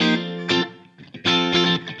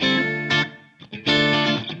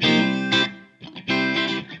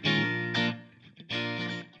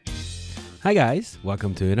Hi guys,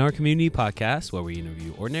 welcome to In Our Community podcast, where we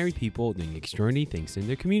interview ordinary people doing extraordinary things in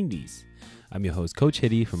their communities. I'm your host, Coach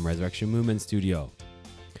Hitty from Resurrection Movement Studio.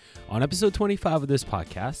 On episode 25 of this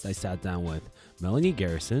podcast, I sat down with Melanie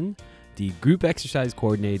Garrison, the group exercise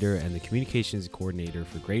coordinator and the communications coordinator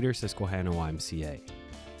for Greater Susquehanna YMCA.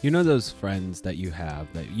 You know those friends that you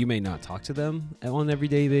have that you may not talk to them on an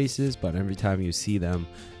everyday basis, but every time you see them,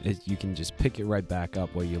 you can just pick it right back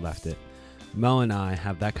up where you left it. Mel and I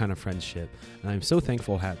have that kind of friendship, and I'm so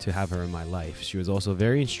thankful to have her in my life. She was also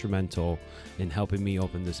very instrumental in helping me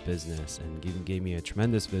open this business and gave me a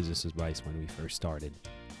tremendous business advice when we first started.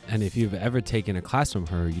 And if you've ever taken a class from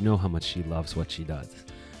her, you know how much she loves what she does.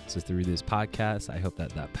 So through this podcast, I hope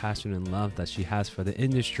that passion and love that she has for the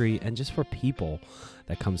industry and just for people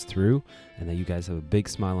that comes through, and that you guys have a big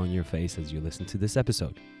smile on your face as you listen to this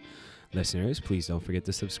episode. Listeners, please don't forget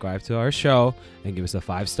to subscribe to our show and give us a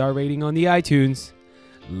 5-star rating on the iTunes.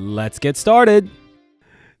 Let's get started.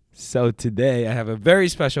 So today I have a very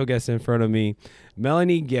special guest in front of me,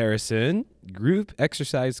 Melanie Garrison, group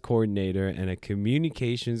exercise coordinator and a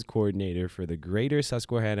communications coordinator for the Greater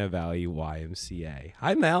Susquehanna Valley YMCA.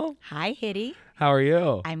 Hi, Mel. Hi, Hitty. How are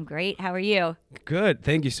you? I'm great. How are you? Good.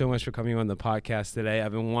 Thank you so much for coming on the podcast today.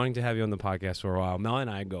 I've been wanting to have you on the podcast for a while. Mel and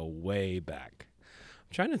I go way back.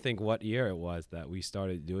 I'm trying to think what year it was that we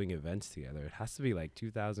started doing events together. It has to be like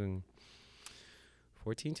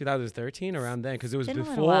 2014, 2013, around then, because it was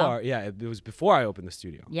before. Yeah, it was before I opened the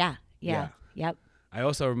studio. Yeah. Yep. I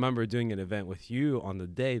also remember doing an event with you on the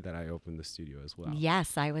day that I opened the studio as well.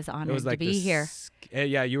 Yes, I was honored it was like to be here.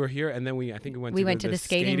 Yeah, you were here, and then we went to the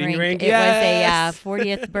skating rink. It was a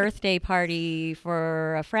 40th birthday party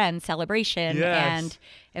for a friend celebration, and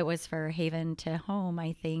it was for Haven to Home,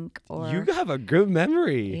 I think. Or you have a good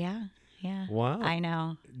memory. Yeah. Wow. I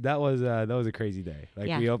know. That was a crazy day.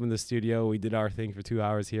 We opened the studio, we did our thing for 2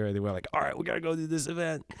 hours here, and then we're like, all right, we got to go do this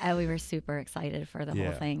event. We were super excited for the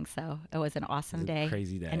whole thing. So it was an awesome day.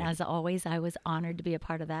 Crazy day. And as always, I was honored to be a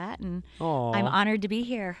part of that. And Aww. I'm honored to be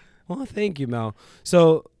here. Well, thank you, Mel.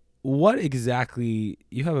 So what exactly,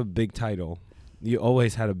 you have a big title. You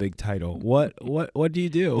always had a big title. What do you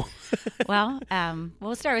do? Well,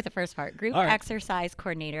 we'll start with the first part. Group exercise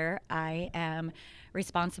coordinator. I am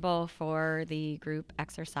responsible for the group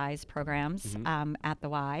exercise programs at the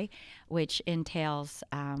Y, which entails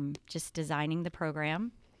just designing the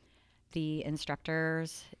program, the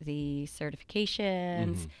instructors, the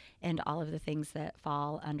certifications, and all of the things that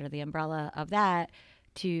fall under the umbrella of that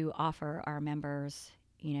to offer our members,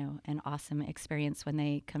 an awesome experience when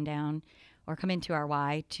they come down or come into our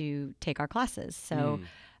Y to take our classes. So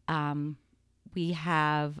we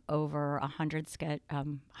have over 100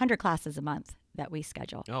 classes a month that we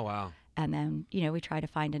schedule. Oh, wow. And then, we try to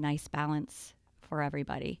find a nice balance for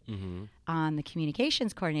everybody. On the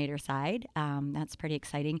communications coordinator side, that's pretty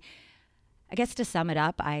exciting. I guess to sum it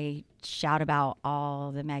up, I shout about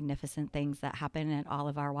all the magnificent things that happen at all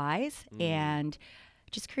of our Ys and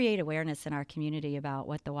just create awareness in our community about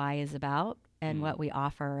what the Y is about and what we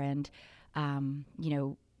offer. And,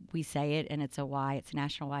 we say it, and it's a Y, it's a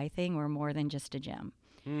national Y thing. We're more than just a gym.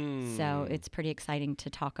 So it's pretty exciting to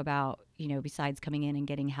talk about, besides coming in and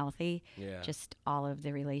getting healthy, just all of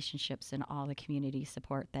the relationships and all the community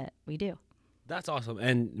support that we do. That's awesome.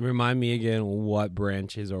 And remind me again what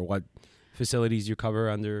branches or what facilities you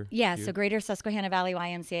cover under? Yeah, so Greater Susquehanna Valley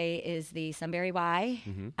YMCA is the Sunbury Y,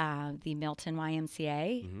 the Milton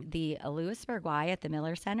YMCA, the Lewisburg Y at the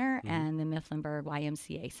Miller Center, and the Mifflinburg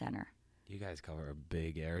YMCA Center. You guys cover a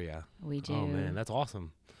big area. We do. Oh, man, that's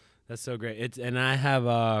awesome. That's so great. And I have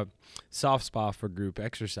a soft spot for group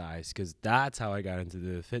exercise because that's how I got into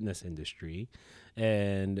the fitness industry.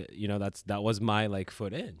 And, that was my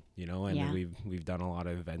foot in, and we've done a lot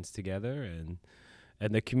of events together and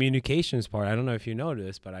the communications part. I don't know if you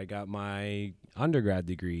noticed, but I got my undergrad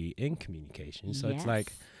degree in communications. So it's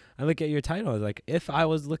like, I look at your title as if I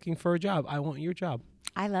was looking for a job, I want your job.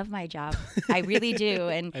 I love my job. I really do.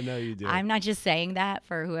 And I know you do. I'm not just saying that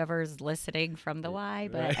for whoever's listening from the Y,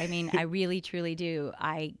 but I mean, I really, truly do.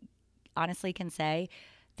 I honestly can say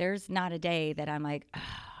there's not a day that I'm like,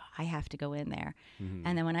 I have to go in there.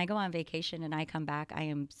 And then when I go on vacation and I come back, I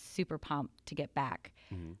am super pumped to get back.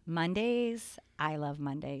 Mondays, I love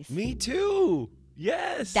Mondays. Me too.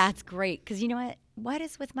 Yes. That's great. Because you know what? What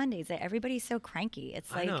is with Mondays? Everybody's so cranky.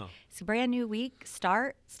 It's like, it's a brand new week.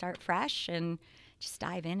 Start fresh and just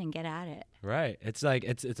dive in and get at it. Right. It's like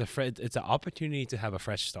it's an opportunity to have a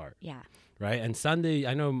fresh start. Yeah. Right. And Sunday,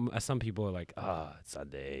 I know some people are like, it's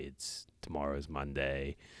Sunday. Tomorrow's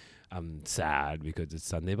Monday. I'm sad because it's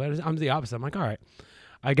Sunday, but I'm the opposite. I'm like, all right,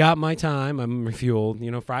 I got my time. I'm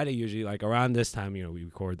refueled. Friday usually, like around this time, we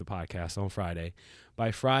record the podcast on Friday.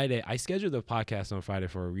 By Friday, I scheduled the podcast on Friday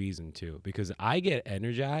for a reason too, because I get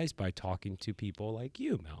energized by talking to people like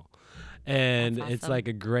you, Mel. And That's awesome. It's like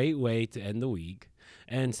a great way to end the week.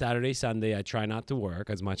 And Saturday, Sunday, I try not to work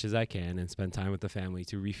as much as I can and spend time with the family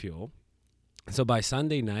to refuel. So by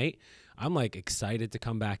Sunday night, I'm like excited to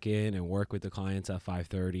come back in and work with the clients at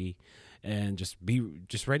 5:30 and just be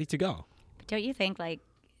ready to go. Don't you think like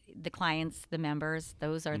the clients, the members,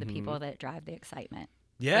 those are the people that drive the excitement?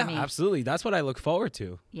 Yeah, absolutely. That's what I look forward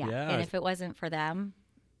to. Yeah. And if it wasn't for them,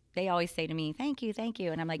 they always say to me, thank you.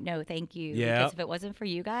 And I'm like, no, thank you. Yeah. Because if it wasn't for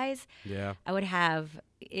you guys,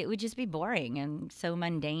 it would just be boring and so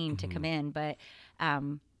mundane to come in. But,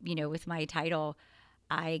 with my title,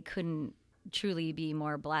 I couldn't truly be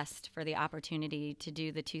more blessed for the opportunity to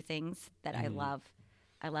do the two things that I love.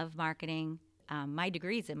 I love marketing. My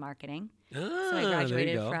degree's in marketing. So I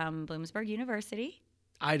graduated from Bloomsburg University.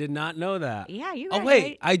 I did not know that. Yeah, you. Oh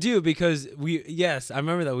wait, I do, because I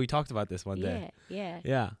remember that we talked about this one day.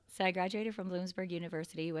 Yeah. So I graduated from Bloomsburg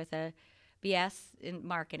University with a BS in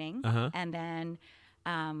marketing, and then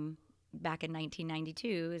back in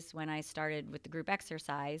 1992 is when I started with the group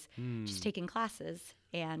exercise, just taking classes,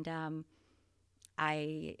 and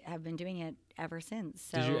I have been doing it ever since.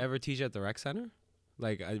 So did you ever teach at the rec center,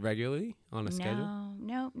 like regularly on a schedule?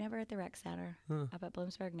 No, never at the rec center. Up at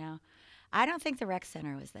Bloomsburg now. I don't think the rec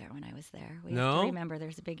center was there when I was there. We have to remember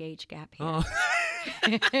there's a big age gap here. Oh.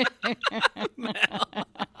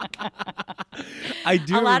 I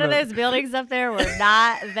do. A lot of those buildings up there were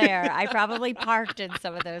not there. I probably parked in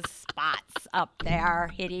some of those spots up there,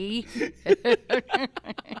 Hitty.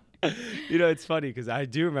 It's funny because I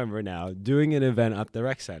do remember now doing an event at the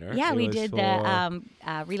rec center. Yeah, we did the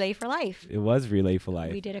Relay for Life. It was Relay for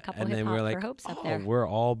Life. We did a couple and hip then hop we're like, for hopes up there. We're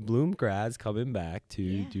all Bloom grads coming back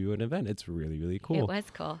to do an event. It's really, really cool. It was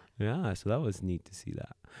cool. Yeah, so that was neat to see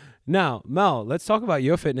that. Now, Mel, let's talk about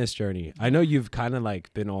your fitness journey. I know you've kind of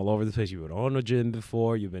like been all over the place. You were on a gym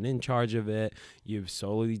before. You've been in charge of it. You've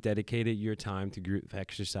solely dedicated your time to group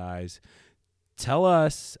exercise. Tell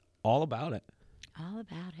us all about it. All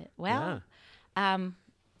about it. Well,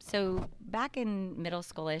 so back in middle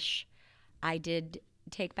schoolish, I did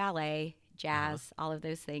take ballet, jazz, all of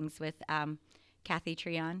those things with Catherine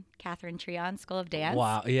Treon School of Dance.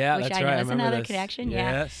 Wow, yeah, which that's I right. know is another connection. Yes.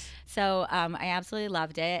 Yeah. So I absolutely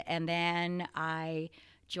loved it, and then I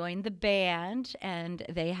joined the band, and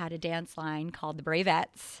they had a dance line called the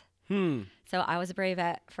Bravettes. So I was a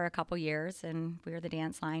Bravette for a couple years, and we were the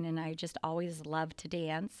dance line, and I just always loved to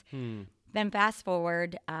dance. Then fast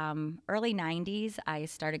forward, early 90s, I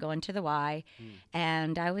started going to the Y,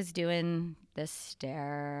 and I was doing the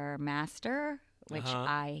Stairmaster, which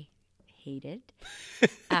I hated.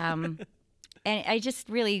 And I just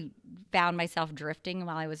really found myself drifting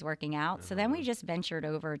while I was working out. So then we just ventured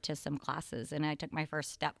over to some classes, and I took my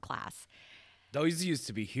first step class. Those used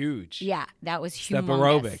to be huge. Yeah, that was step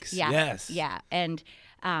humongous. Aerobics. Yeah, yes. Yeah, and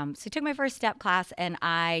so I took my first step class, and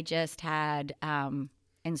I just had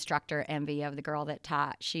instructor envy of the girl that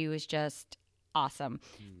taught. She was just awesome,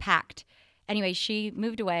 packed. Anyway, she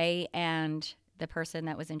moved away, and the person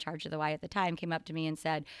that was in charge of the Y at the time came up to me and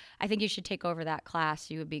said, I think you should take over that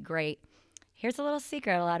class. You would be great. Here's a little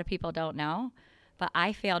secret a lot of people don't know, but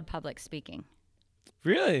I failed public speaking.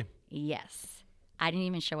 Really? Yes. I didn't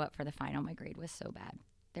even show up for the final. My grade was so bad.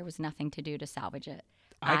 There was nothing to do to salvage it.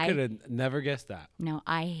 I could have never guessed that. No,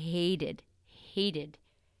 I hated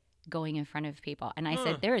going in front of people. And I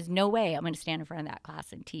said, there is no way I'm going to stand in front of that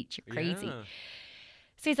class and teach. You're crazy. Yeah.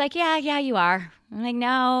 So he's like, yeah, you are. I'm like,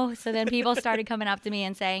 no. So then people started coming up to me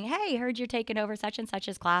and saying, hey, heard you're taking over such and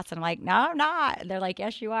such's class. And I'm like, no, I'm not. And they're like,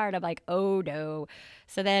 yes, you are. And I'm like, oh, no.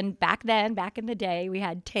 So then, back in the day, we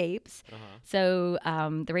had tapes. So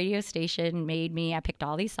the radio station made me, I picked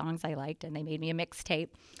all these songs I liked, and they made me a mixtape.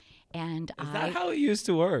 And Is that how it used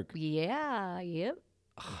to work? Yeah, yep.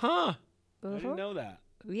 Huh. I didn't know that.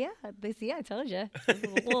 Yeah, I told you.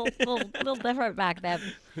 It was a little different back then.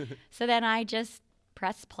 So then I just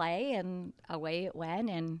press play, and away it went.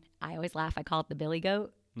 And I always laugh. I call it the Billy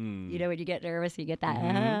Goat. You know, when you get nervous, you get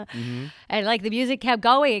that. And like the music kept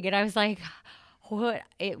going, and I was like, what?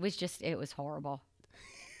 It was horrible.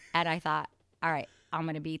 And I thought, all right, I'm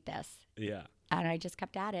going to beat this. Yeah. And I just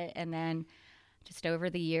kept at it. And then just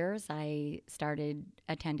over the years, I started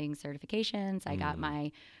attending certifications. I got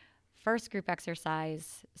my first group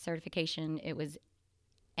exercise certification. It was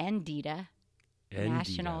NDTA,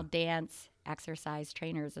 National Dance Exercise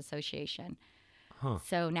Trainers Association.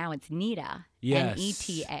 So now it's NETA, yes.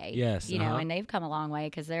 NETA. Yes. You know, and they've come a long way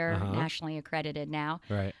because they're nationally accredited now.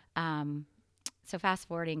 Right. So fast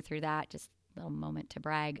forwarding through that, just a little moment to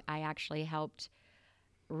brag, I actually helped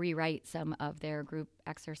rewrite some of their group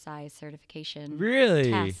exercise certification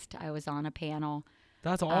test. I was on a panel.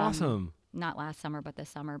 That's awesome. Not last summer, but the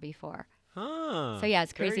summer before. Huh. So yeah,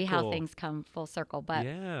 it's crazy cool. how things come full circle. But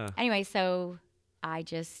yeah. Anyway, so I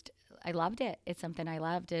loved it. It's something I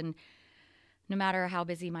loved. And no matter how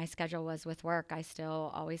busy my schedule was with work, I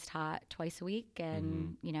still always taught twice a week.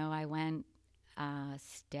 And, I went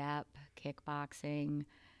step, kickboxing,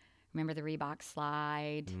 remember the Reebok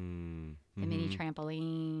slide, the mini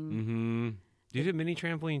trampoline. You did mini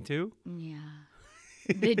trampoline too? Yeah.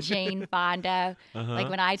 The Jane Fonda. Like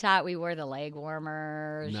when I taught, we wore the leg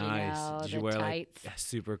warmers, nice. Did you wear tights. like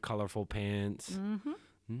super colorful pants?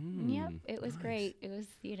 Yep. It was great. It was,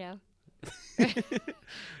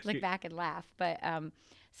 look back and laugh. But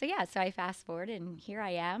so I fast forward and here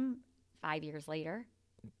I am 5 years later.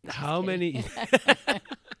 How many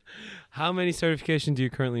certifications do you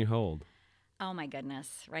currently hold? Oh my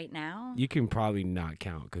goodness. Right now? You can probably not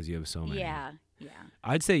count because you have so many. Yeah.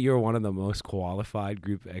 I'd say you're one of the most qualified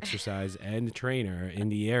group exercise and trainer in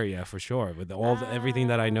the area for sure, with everything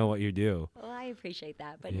that I know what you do. Well, I appreciate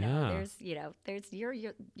that, but no, there's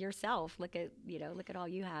yourself. Look at all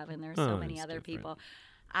you have, and there's so many other people.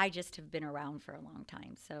 I just have been around for a long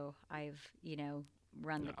time, so I've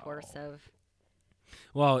run the course of.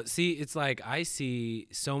 Well, see, it's like I see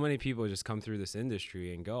so many people just come through this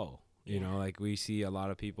industry and go. Like we see a lot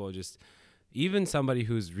of people just. Even somebody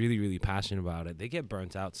who's really, really passionate about it, they get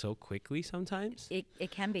burnt out so quickly sometimes.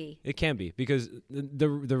 It can be. It can be because the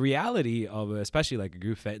reality of especially like a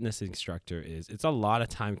group fitness instructor is it's a lot of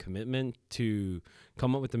time commitment to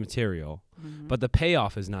come up with the material, but the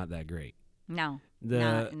payoff is not that great. No,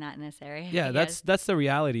 not in this area. Yeah, that's the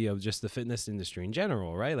reality of just the fitness industry in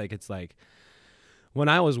general, right? Like it's like when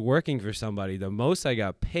I was working for somebody, the most I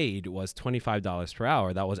got paid was $25 per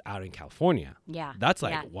hour. That was out in California. Yeah. That's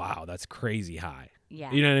like, wow, that's crazy high. Yeah.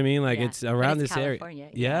 You know what I mean? Like it's around this California,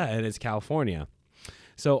 area. Yeah, and it's California.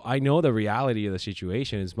 So I know the reality of the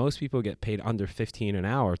situation is most people get paid under $15 an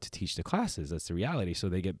hour to teach the classes. That's the reality. So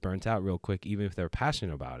they get burnt out real quick, even if they're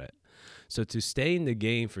passionate about it. So to stay in the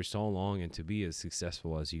game for so long and to be as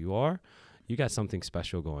successful as you are, you got something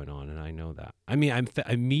special going on, and I know that. I mean,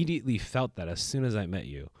 I immediately felt that as soon as I met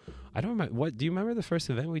you. I don't remember. Do you remember the first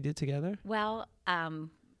event we did together? Well, a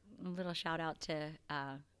little shout out to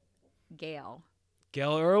Gail.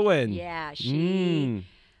 Gail Irwin. Yeah, she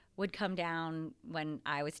would come down when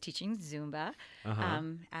I was teaching Zumba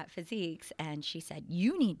at Physiques, and she said,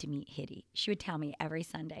 "You need to meet Hitty." She would tell me every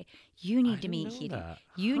Sunday, "You need to meet Hitty.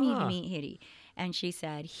 You need to meet Hitty." And she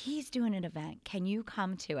said, "He's doing an event. Can you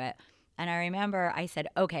come to it?" And I remember I said,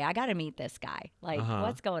 okay, I got to meet this guy. Like,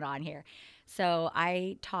 what's going on here? So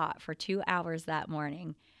I taught for 2 hours that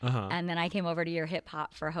morning. And then I came over to your Hip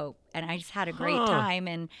Hop for Hope. And I just had a great time.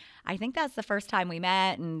 And I think that's the first time we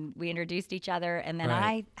met and we introduced each other. And then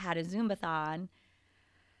I had a Zumbathon.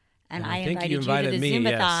 And I invited you to the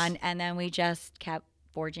Zumbathon. Yes. And then we just kept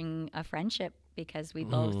forging a friendship because we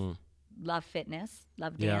both love fitness,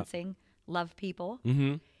 love dancing, love people.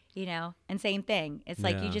 And same thing. It's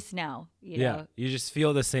like you just know. You know? You just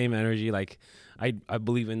feel the same energy. Like I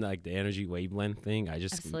believe in like the energy wavelength thing. I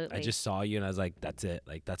just saw you and I was like, that's it.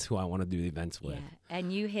 Like that's who I want to do the events with. Yeah.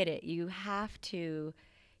 And you hit it. You have to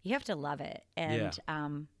love it. And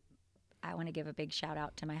I want to give a big shout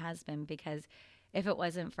out to my husband because if it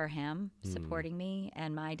wasn't for him supporting me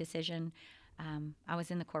and my decision, I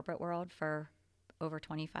was in the corporate world for over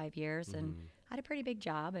 25 years and I had a pretty big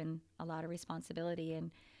job and a lot of responsibility,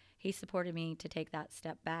 and he supported me to take that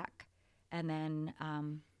step back and then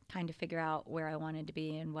kind of figure out where I wanted to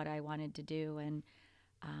be and what I wanted to do. And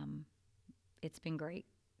it's been great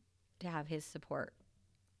to have his support.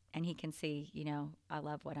 And he can see, I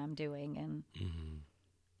love what I'm doing, and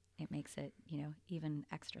it makes it, even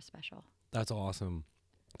extra special. That's awesome.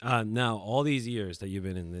 Now, all these years that you've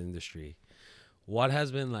been in the industry, what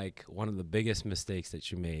has been like one of the biggest mistakes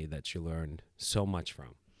that you made that you learned so much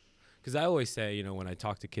from? Because I always say, when I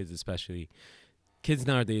talk to kids, especially kids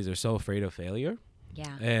nowadays are so afraid of failure.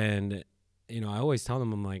 Yeah. And, I always tell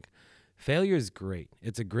them, I'm like, failure is great.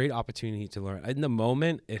 It's a great opportunity to learn. In the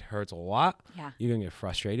moment, it hurts a lot. Yeah. You're going to get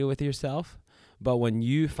frustrated with yourself. But when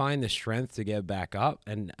you find the strength to get back up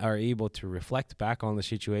and are able to reflect back on the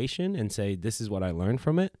situation and say, this is what I learned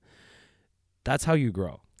from it, that's how you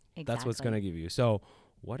grow. Exactly. That's what's going to give you. So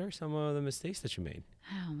what are some of the mistakes that you made?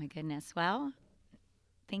 Oh, my goodness. Well,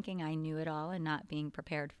 thinking I knew it all and not being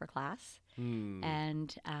prepared for class,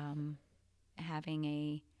 and having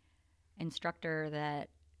a instructor that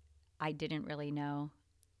I didn't really know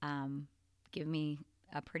give me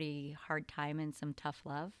a pretty hard time and some tough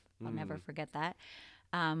love. I'll never forget that.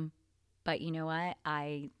 But you know what?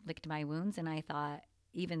 I licked my wounds and I thought,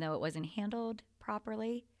 even though it wasn't handled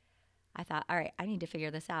properly, I thought, all right, I need to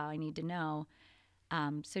figure this out. I need to know.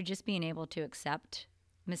 So just being able to accept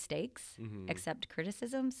mistakes, accept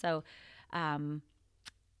criticism. So, I'm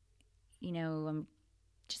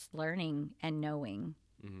just learning and knowing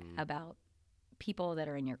about people that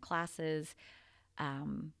are in your classes,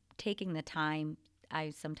 taking the time.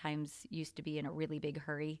 I sometimes used to be in a really big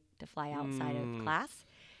hurry to fly outside of class.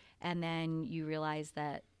 And then you realize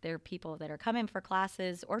that there are people that are coming for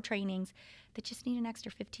classes or trainings that just need an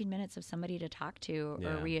extra 15 minutes of somebody to talk to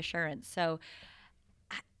or reassurance. So,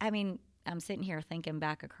 I mean, I'm sitting here thinking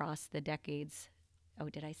back across the decades. Oh,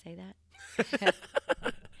 did I say that?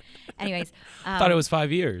 Anyways. Thought it was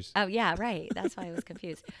 5 years. Oh, yeah, right. That's why I was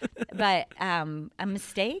confused. But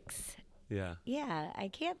mistakes. Yeah, I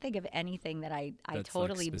can't think of anything that I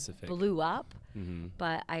totally like blew up,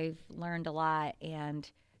 but I've learned a lot, and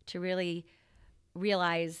to really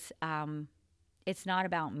realize it's not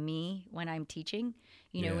about me when I'm teaching.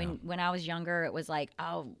 You know, when I was younger, it was like,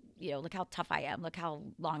 oh, look how tough I am. Look how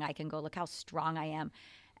long I can go. Look how strong I am.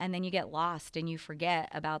 And then you get lost and you forget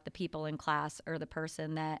about the people in class or the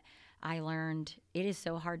person that I learned. It is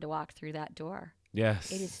so hard to walk through that door.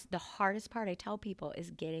 Yes. It is the hardest part, I tell people, is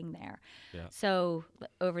getting there. Yeah. So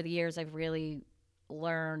over the years, I've really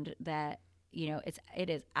learned that, it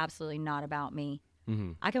is absolutely not about me.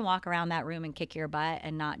 I can walk around that room and kick your butt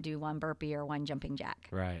and not do one burpee or one jumping jack.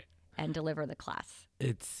 Right. And deliver the class.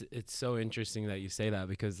 It's so interesting that you say that,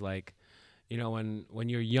 because like, when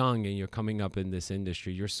you're young and you're coming up in this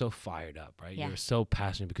industry, you're so fired up, right? Yeah. You're so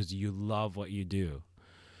passionate because you love what you do.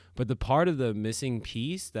 But the part of the missing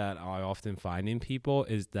piece that I often find in people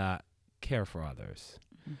is that care for others.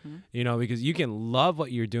 Because you can love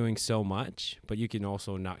what you're doing so much, but you can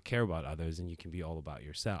also not care about others, and you can be all about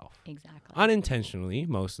yourself. Exactly. Unintentionally,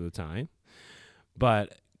 most of the time.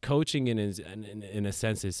 But coaching in a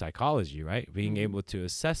sense is psychology, right? Being able to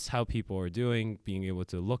assess how people are doing, being able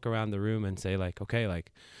to look around the room and say like, okay,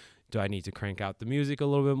 like, do I need to crank out the music a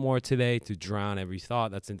little bit more today to drown every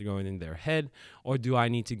thought that's going in their head? Or do I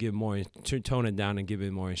need to give more, to tone it down and give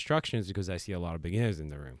it more instructions, because I see a lot of beginners in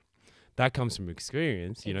the room? That comes from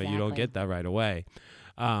experience. You don't get that right away.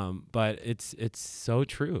 But it's so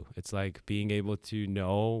true. It's like being able to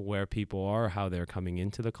know where people are, how they're coming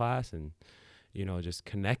into the class, and, just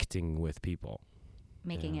connecting with people.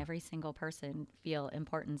 Making every single person feel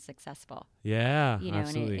important, successful. Yeah,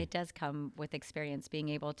 absolutely. And it does come with experience, being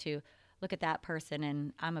able to look at that person,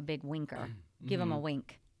 and I'm a big winker. Give them a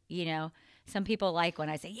wink. Some people like when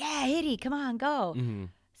I say, yeah, Hitty, come on, go.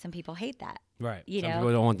 Some people hate that. Right. Some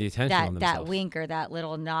people don't want the attention on themselves. That wink or that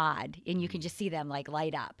little nod, and you can just see them like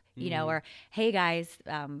light up, or, hey guys,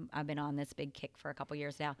 I've been on this big kick for a couple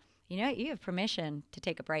years now. You have permission to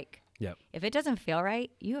take a break. Yep. If it doesn't feel right,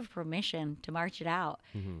 you have permission to march it out.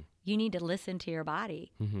 You need to listen to your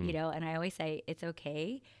body, and I always say it's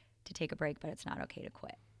okay to take a break, but it's not okay to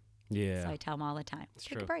quit. Yeah. So I tell them all the time,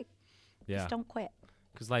 take a break. Yeah. Just don't quit.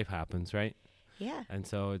 Because life happens, right? Yeah. And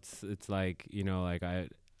so it's like, when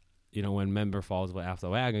a member falls off the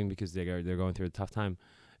wagon because they're going through a tough time,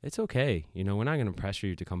 it's okay. We're not going to pressure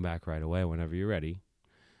you to come back right away. Whenever you're ready,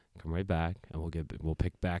 come right back, and we'll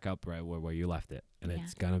pick back up right where you left it, and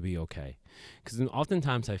it's gonna be okay. Because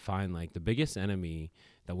oftentimes I find like the biggest enemy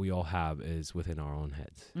that we all have is within our own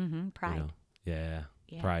heads. Pride. Yeah,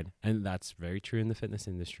 pride, and that's very true in the fitness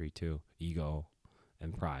industry too. Ego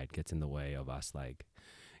and pride gets in the way of us like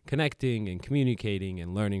connecting and communicating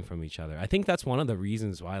and learning from each other. I think that's one of the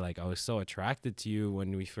reasons why like I was so attracted to you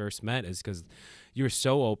when we first met, is because you were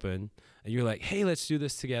so open and you're like, hey, let's do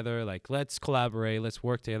this together. Like, let's collaborate. Let's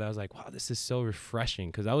work together. I was like, wow, this is so refreshing,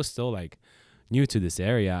 because I was still like new to this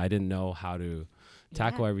area. I didn't know how to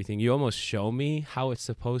tackle everything. You almost show me how it's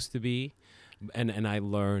supposed to be. And I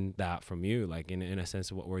learned that from you, like in a sense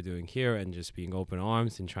of what we're doing here, and just being open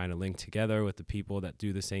arms and trying to link together with the people that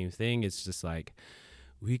do the same thing. It's just like,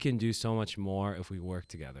 we can do so much more if we work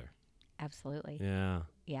together. Absolutely. Yeah.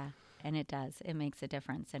 Yeah. And it does. It makes a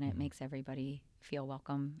difference, and it makes everybody feel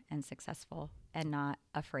welcome and successful and not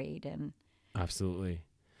afraid. And absolutely.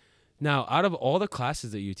 Now, out of all the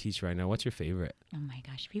classes that you teach right now, what's your favorite? Oh my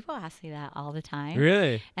gosh, people ask me that all the time.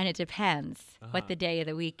 Really? And it depends what the day of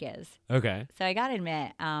the week is. Okay. So I got to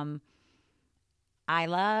admit, I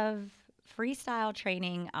love freestyle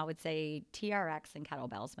training. I would say TRX and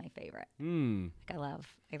kettlebell's my favorite. Like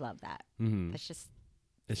I love that. It's just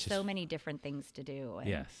so many different things to do.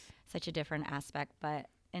 And such a different aspect. But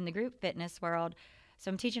in the group fitness world, So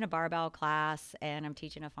I'm teaching a barbell class, and I'm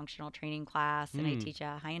teaching a functional training class, and I teach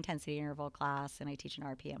a high intensity interval class, and I teach an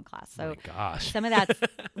RPM class. So oh my gosh. some of that's,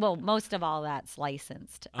 well, most of all that's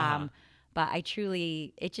licensed. Uh-huh. But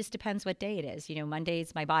it just depends what day it is.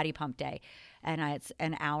 Monday's my body pump day, and it's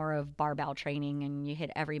an hour of barbell training, and you hit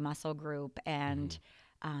every muscle group, and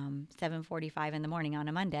 7:45 in the morning on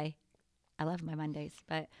a Monday. I love my Mondays,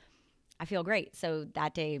 but I feel great. So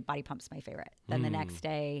that day, body pump's my favorite. Then the next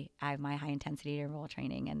day, I have my high intensity interval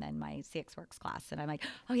training, and then my CX Works class. And I'm like,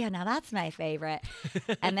 oh yeah, now that's my favorite.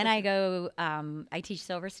 And then I go, I teach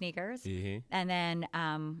silver sneakers. And then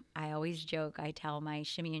I always joke, I tell my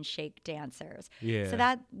shimmy and shake dancers. Yeah. So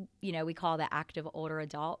that, we call the active older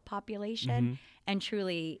adult population. And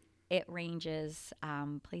truly, it ranges,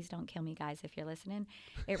 please don't kill me, guys, if you're listening.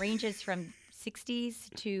 It ranges from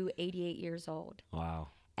 60s to 88 years old. Wow.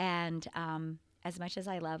 And as much as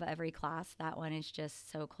I love every class, that one is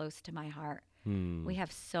just so close to my heart. We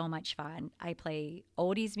have so much fun. I play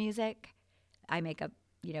oldies music. I make up,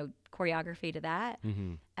 choreography to that.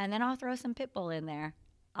 And then I'll throw some Pitbull in there.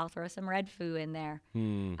 I'll throw some Red Foo in there.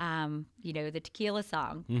 The tequila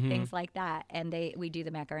song, things like that. And we do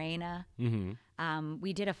the Macarena.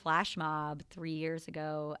 We did a flash mob 3 years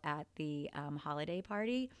ago at the holiday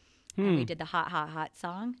party. And we did the Hot, Hot, Hot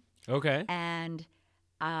song. Okay. And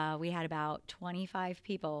we had about 25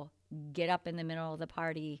 people get up in the middle of the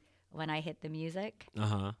party when I hit the music.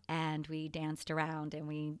 And we danced around, and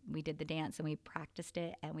we did the dance, and we practiced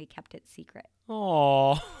it, and we kept it secret.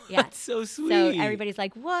 Oh, yeah. That's so sweet. So everybody's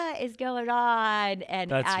like, what is going on?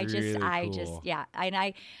 And that's I really just, cool.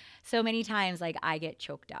 And so many times, like, I get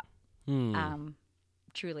choked up,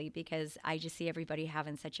 truly, because I just see everybody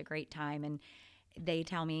having such a great time. And they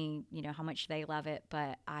tell me, how much they love it,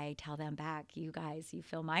 but I tell them back, you guys, you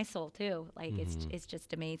fill my soul too. Like it's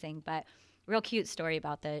just amazing. But real cute story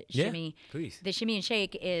about the shimmy. Please. The shimmy and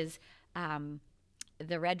shake is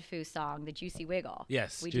the Red Foo song, the Juicy Wiggle.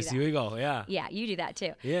 Yes, we Juicy Wiggle, yeah. Yeah, you do that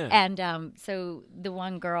too. Yeah. And so the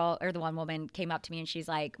one girl or the one woman came up to me, and she's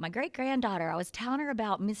like, my great-granddaughter, I was telling her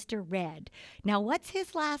about Mr. Red. Now, what's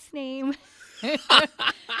his last name? And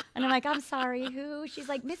I'm like, I'm sorry, who? She's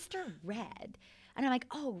like, Mr. Red. And I'm like,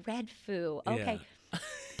 oh, Red Foo. Okay. Yeah.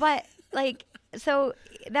 But so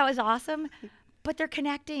that was awesome. But they're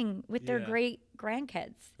connecting with their great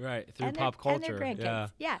grandkids. Right, through pop culture. And their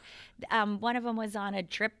grandkids. Yeah. One of them was on a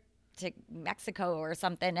trip to Mexico or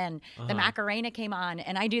something, and the Macarena came on,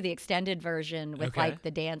 and I do the extended version with like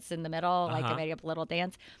the dance in the middle, like I made up a little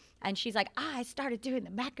dance. And she's like, I started doing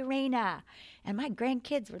the Macarena, and my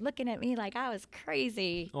grandkids were looking at me like I was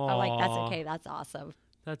crazy. I'm like, that's okay. That's awesome.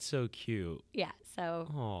 That's so cute. Yeah.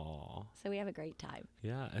 So we have a great time.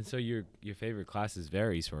 Yeah. And so your favorite classes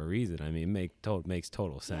varies for a reason. I mean, it makes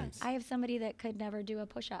total sense. Yeah. I have somebody that could never do a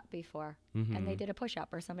push-up before, and they did a push-up,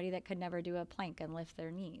 or somebody that could never do a plank and lift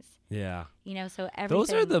their knees. Yeah. So everything.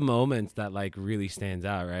 Those are the moments that like really stands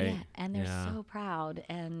out, right? Yeah. And they're so proud.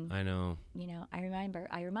 And I know.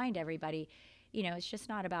 I remind everybody, it's just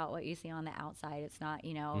not about what you see on the outside. It's not,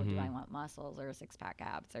 do I want muscles or six-pack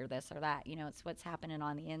abs or this or that? It's what's happening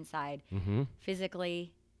on the inside,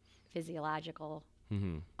 physically, physiological,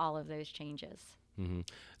 all of those changes.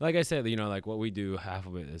 Like I said, like what we do, half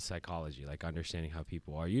of it is psychology, like understanding how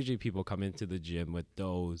people are. Usually people come into the gym with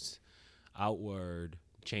those outward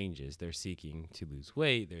changes. They're seeking to lose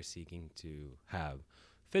weight. They're seeking to have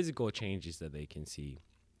physical changes that they can see.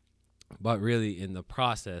 But really, in the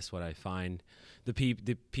process, what I find the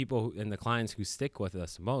people and the clients who stick with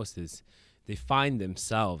us most is they find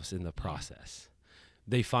themselves in the process.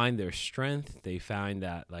 They find their strength. They find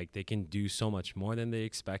that like they can do so much more than they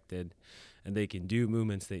expected, and they can do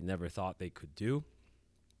movements they never thought they could do.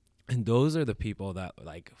 And those are the people that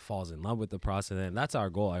like falls in love with the process. And that's our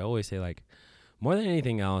goal. I always say, like, more than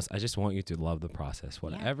anything else, I just want you to love the process.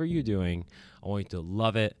 Whatever you're doing, I want you to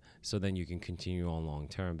love it, so then you can continue on long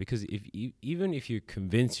term. Because even if you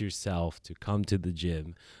convince yourself to come to the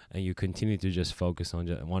gym and you continue to just focus on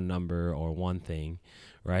just one number or one thing,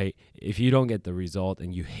 right? If you don't get the result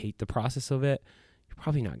and you hate the process of it, you're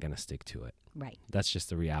probably not going to stick to it. Right. That's just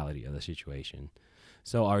the reality of the situation.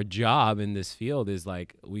 So our job in this field is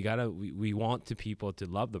like we want the people to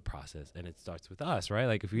love the process, and it starts with us, right?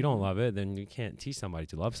 Like if you don't love it, then you can't teach somebody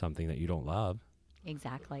to love something that you don't love.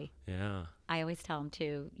 Exactly. Yeah. I always tell them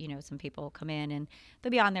too, some people come in and they'll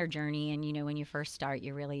be on their journey, and when you first start,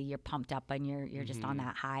 you're pumped up and you're just on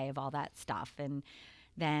that high of all that stuff, and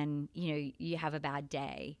then you have a bad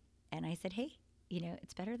day, and I said, hey,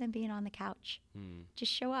 it's better than being on the couch.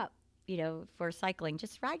 Just show up. For cycling,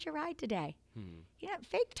 just ride your ride today.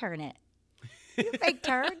 Fake turn it. You fake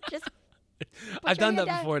turn, just I've done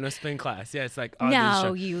that before in a spin class. Yeah, it's like, oh,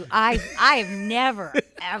 no, I've never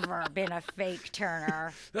ever been a fake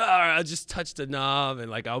turner. I'll just touch the knob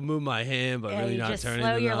and like I'll move my hand, but really not just turning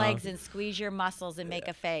slow the your knob. legs and squeeze your muscles and make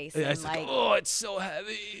a face. Yeah, and it's like, oh, it's so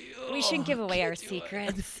heavy. We shouldn't give away our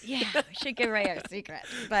secrets. Yeah, we should give away our secrets.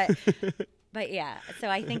 But yeah, so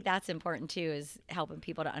I think that's important too, is helping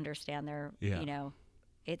people to understand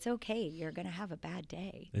it's okay. You're gonna have a bad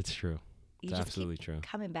day. It's true. It's absolutely true.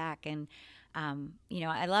 Coming back and,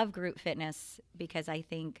 I love group fitness because I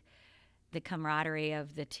think the camaraderie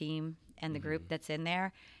of the team and the group that's in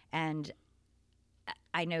there, and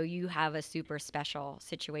I know you have a super special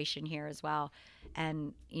situation here as well.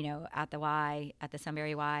 And, at the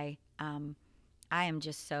Sunbury Y, I am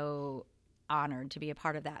just so honored to be a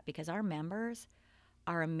part of that because our members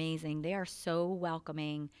are amazing. They are so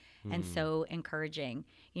welcoming and so encouraging.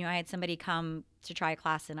 I had somebody come to try a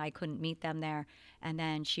class and I couldn't meet them there. And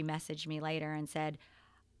then she messaged me later and said,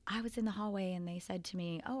 I was in the hallway and they said to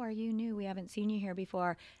me, oh, are you new? We haven't seen you here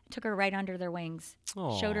before. I took her right under their wings,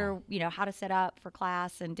 showed her, how to set up for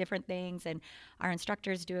class and different things. And our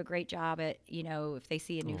instructors do a great job at, if they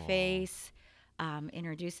see a new face,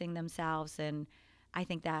 introducing themselves. And I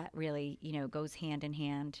think that really, goes hand in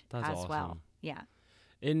hand as awesome. Well. Yeah.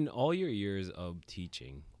 In all your years of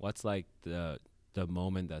teaching, what's like the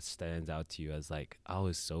moment that stands out to you as like, I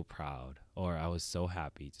was so proud or I was so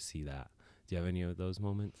happy to see that? Do you have any of those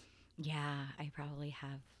moments? Yeah, I probably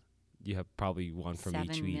have. You have probably one from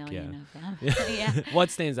each week. 7 million of them. Yeah.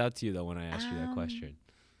 What stands out to you though when I ask you that question?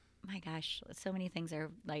 My gosh, so many things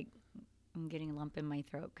are like, I'm getting a lump in my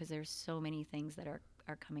throat because there's so many things that are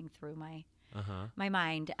coming through my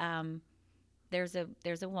mind. There's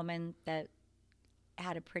a woman that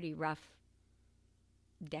had a pretty rough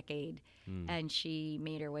decade, and she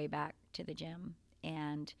made her way back to the gym.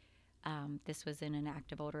 And this was in an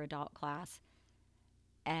active older adult class,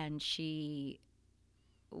 and she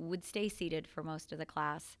would stay seated for most of the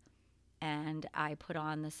class. And I put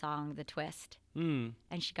on the song "The Twist," and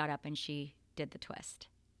she got up and she did the twist.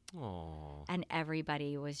 Aww. And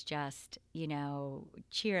everybody was just,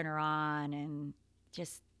 cheering her on and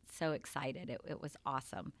just so excited. It was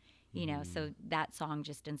awesome. So that song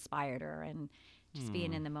just inspired her, and just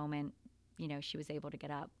being in the moment, she was able to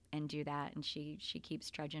get up and do that, and she keeps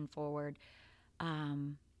trudging forward.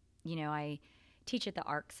 I teach at the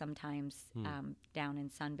Arc sometimes down in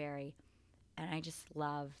Sunbury, and I just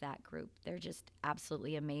love that group. They're just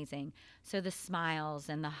absolutely amazing. So the smiles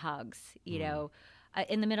and the hugs,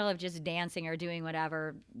 in the middle of just dancing or doing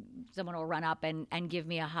whatever, someone will run up and give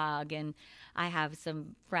me a hug. And I have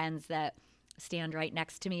some friends that stand right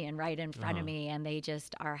next to me and right in front of me, and they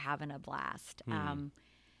just are having a blast.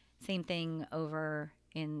 Same thing over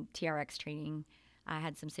in TRX training. I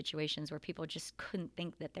had some situations where people just couldn't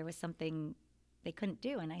think that there was something they couldn't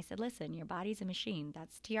do. And I said, listen, your body's a machine.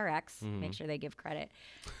 That's TRX. Make sure they give credit.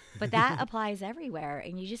 But that applies everywhere.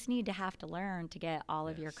 And you just need to have to learn to get all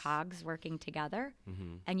of your cogs working together.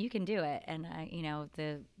 And you can do it. And,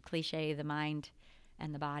 the cliche, the mind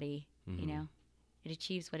and the body, it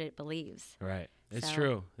achieves what it believes. Right. It's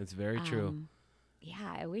true. It's very true.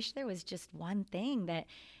 Yeah, I wish there was just one thing that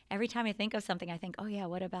every time I think of something, I think, oh, yeah,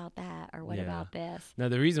 what about that? Or what about this? Now,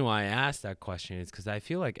 the reason why I asked that question is because I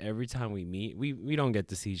feel like every time we meet, we don't get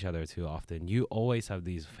to see each other too often. You always have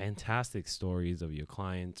these fantastic stories of your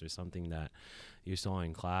clients or something that you saw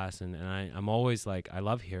in class. And I'm always like, I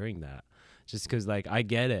love hearing that. Just because, like, I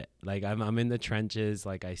get it. Like, I'm in the trenches.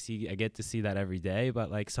 Like, I get to see that every day.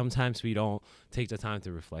 But, like, sometimes we don't take the time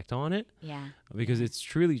to reflect on it. Yeah. Because it's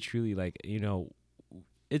truly, truly, like,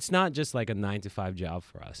 it's not just like a 9-to-5 job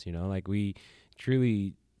for us, like we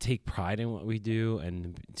truly take pride in what we do,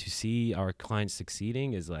 and to see our clients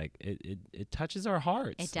succeeding is like, it touches our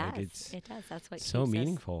hearts. It does. Like it does. That's what so keeps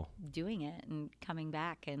meaningful. Us doing it and coming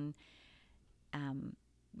back. And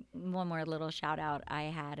one more little shout out. I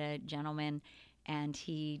had a gentleman, and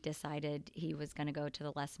he decided he was going to go to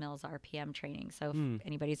the Les Mills RPM training. So if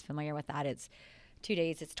anybody's familiar with that, it's 2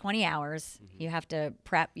 days, it's 20 hours. You have to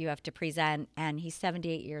prep, you have to present, and he's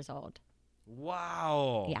 78 years old.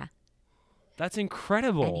 Wow. Yeah. That's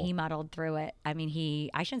incredible. And he muddled through it. I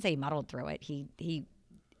mean, I shouldn't say he muddled through it. He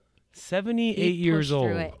 78 years old.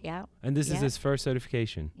 Through it. Yeah. And this is his first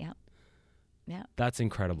certification. Yeah. Yeah. That's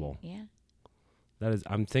incredible. Yeah. That is,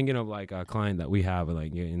 I'm thinking of like a client that we have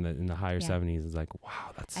like in the higher 70s. It's like,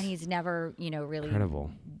 wow, that's and he's never, really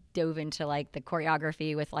incredible. Dove into like the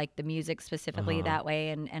choreography with like the music specifically that way,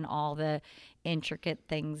 and all the intricate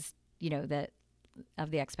things, that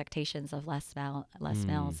of the expectations of Les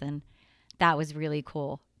Mills, and that was really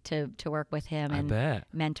cool to work with him I and bet.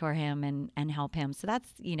 mentor him and help him. So that's,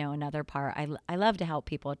 another part. I love to help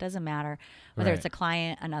people. It doesn't matter whether it's a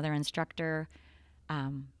client, another instructor,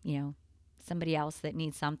 somebody else that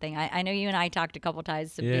needs something. I know you and I talked a couple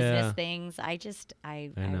times some business things.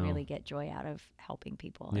 I really get joy out of helping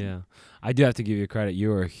people. Yeah. I do have to give you credit. You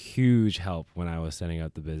were a huge help when I was setting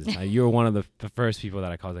up the business. You were one of the first people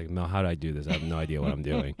that I called, like, Mel, how do I do this? I have no idea what I'm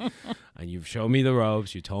doing. And you've shown me the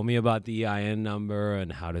ropes. You told me about the EIN number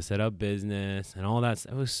and how to set up business and all that.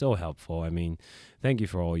 It was so helpful. I mean, thank you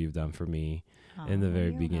for all you've done for me. In the very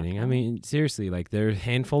beginning. Welcome. I mean, seriously, like, there's a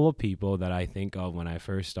handful of people that I think of when I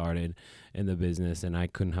first started in the business, and I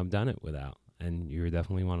couldn't have done it without. And you're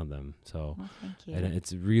definitely one of them. So, thank you. And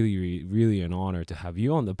it's really, really an honor to have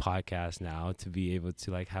you on the podcast now, to be able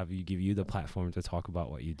to give you the platform to talk about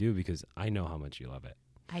what you do, because I know how much you love it.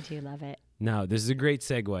 I do love it. Now, this is a great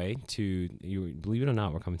segue to, believe it or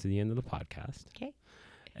not, we're coming to the end of the podcast. Okay.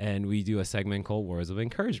 And we do a segment called Words of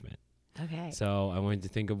Encouragement. Okay. So I wanted to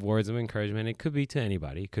think of words of encouragement. It could be to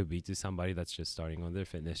anybody. It could be to somebody that's just starting on their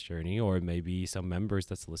fitness journey, or maybe some members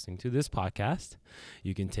that's listening to this podcast.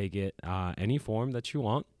 You can take it any form that you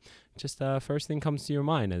want. Just first thing comes to your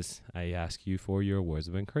mind as I ask you for your words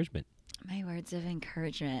of encouragement. My words of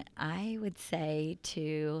encouragement, I would say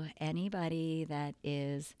to anybody that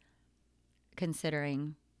is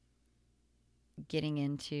considering getting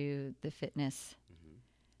into the fitness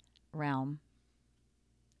realm,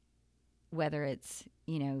 whether it's,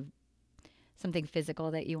 something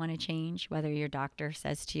physical that you want to change, whether your doctor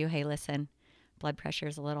says to you, hey, listen, blood pressure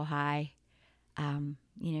is a little high,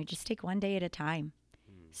 just take one day at a time.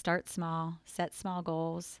 Start small, set small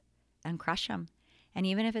goals, and crush them. And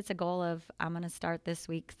even if it's a goal of, I'm going to start this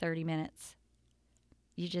week 30 minutes,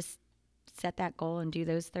 you just set that goal and do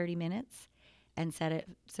those 30 minutes and set it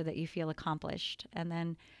so that you feel accomplished. And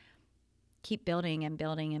then keep building and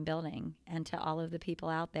building and building. And to all of the people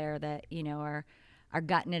out there that, are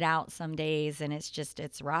gutting it out some days and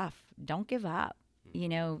it's rough, don't give up.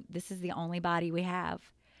 This is the only body we have.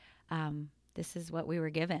 This is what we were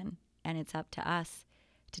given, and it's up to us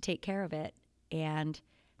to take care of it. And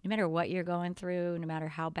no matter what you're going through, no matter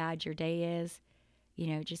how bad your day is,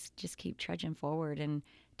 just keep trudging forward and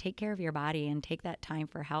take care of your body and take that time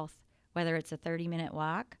for health, whether it's a 30-minute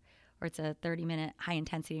walk or it's a 30-minute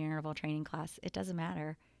high-intensity interval training class. It doesn't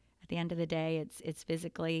matter. At the end of the day, it's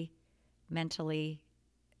physically, mentally.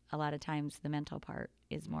 A lot of times the mental part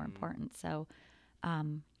is more important. So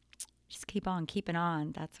just keep on keeping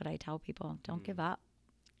on. That's what I tell people. Don't give up.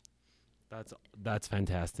 That's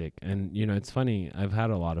fantastic. And, it's funny. I've had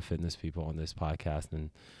a lot of fitness people on this podcast, and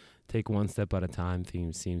take one step at a time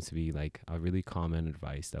seems to be like a really common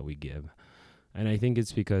advice that we give. And I think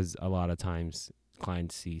it's because a lot of times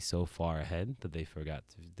clients see so far ahead that they forget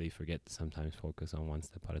to sometimes focus on one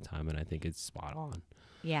step at a time. And I think it's spot on.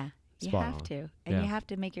 Yeah, you have to. And you have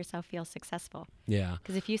to make yourself feel successful. Yeah.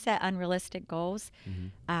 Because if you set unrealistic goals,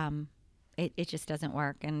 it just doesn't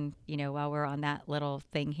work. And, while we're on that little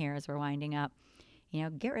thing here as we're winding up,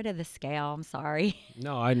 get rid of the scale. I'm sorry.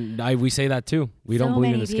 No, we say that too. We don't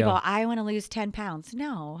believe in the scale. So many people, I want to lose 10 pounds.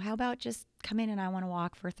 No, how about just come in and I want to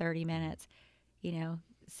walk for 30 minutes?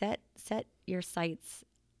 Set your sights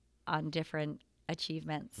on different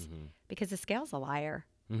achievements, because the scale's a liar.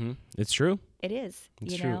 It's true. It is.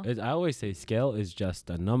 It's true. I always say scale is just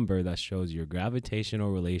a number that shows your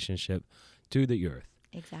gravitational relationship to the earth.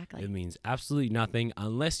 Exactly. It means absolutely nothing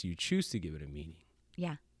unless you choose to give it a meaning.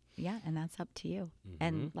 Yeah. Yeah, and that's up to you.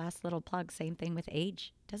 And last little plug, same thing with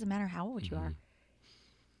age. Doesn't matter how old you are.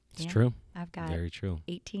 It's true. I've got very true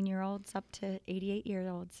 18-year-olds up to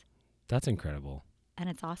 88-year-olds. That's incredible. And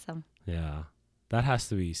it's awesome. Yeah. That has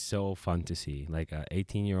to be so fun to see. Like an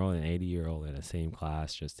 18-year-old and 80-year-old in the same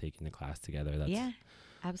class, just taking the class together. Yeah,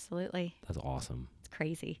 absolutely. That's awesome. It's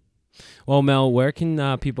crazy. Well, Mel, where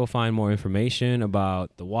can people find more information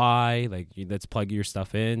about the Y? Like, let's plug your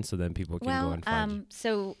stuff in so then people can go and find you.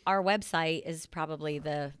 So our website is probably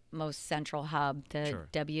the most central hub, the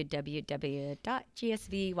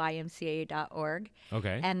www.gsvymca.org.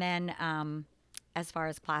 Okay. And then as far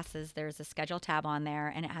as classes, there's a schedule tab on there,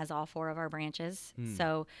 and it has all 4 of our branches.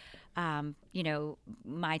 So,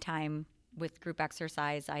 my time with group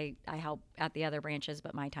exercise, I help at the other branches,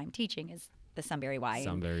 but my time teaching is the Sunbury Y.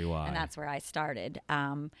 Sunbury Y. And that's where I started.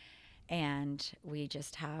 And we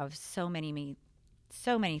just have so many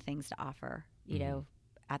things to offer,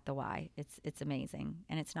 at the Y. It's amazing.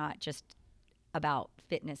 And it's not just about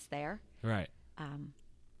fitness there. Right.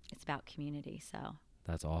 It's about community, so.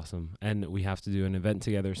 That's awesome. And we have to do an event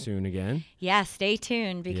together soon again. Yeah, stay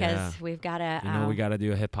tuned because we've got to. We got to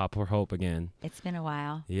do a Hip Hop for Hope again. It's been a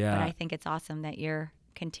while. Yeah. But I think it's awesome that you're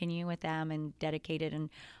continue with them and dedicate it and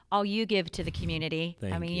all you give to the community.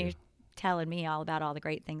 Thank I mean, you. you're telling me all about all the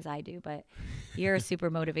great things I do, but you're a super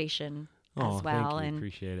motivation as well. Thank you. And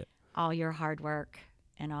Appreciate it. all your hard work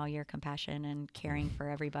and all your compassion and caring for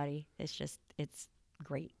everybody. It's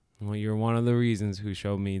great. Well, you're one of the reasons who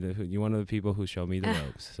showed me you're one of the people who showed me the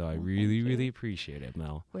ropes. So I really, really appreciate it,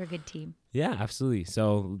 Mel. We're a good team. Yeah, absolutely.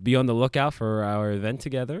 So be on the lookout for our event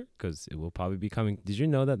together because it will probably be coming. Did you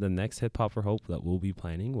know that the next Hip Hop for Hope that we'll be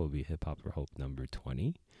planning will be Hip Hop for Hope number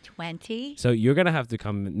 20? 20? So you're going to have to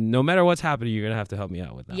come. No matter what's happening, you're going to have to help me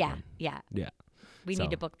out with that one. Yeah. We So.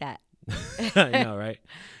 need to book that. I know, right?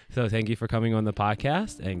 So thank you for coming on the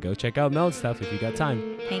podcast and go check out Mel's stuff if you got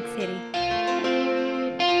time. Thanks, Hitty.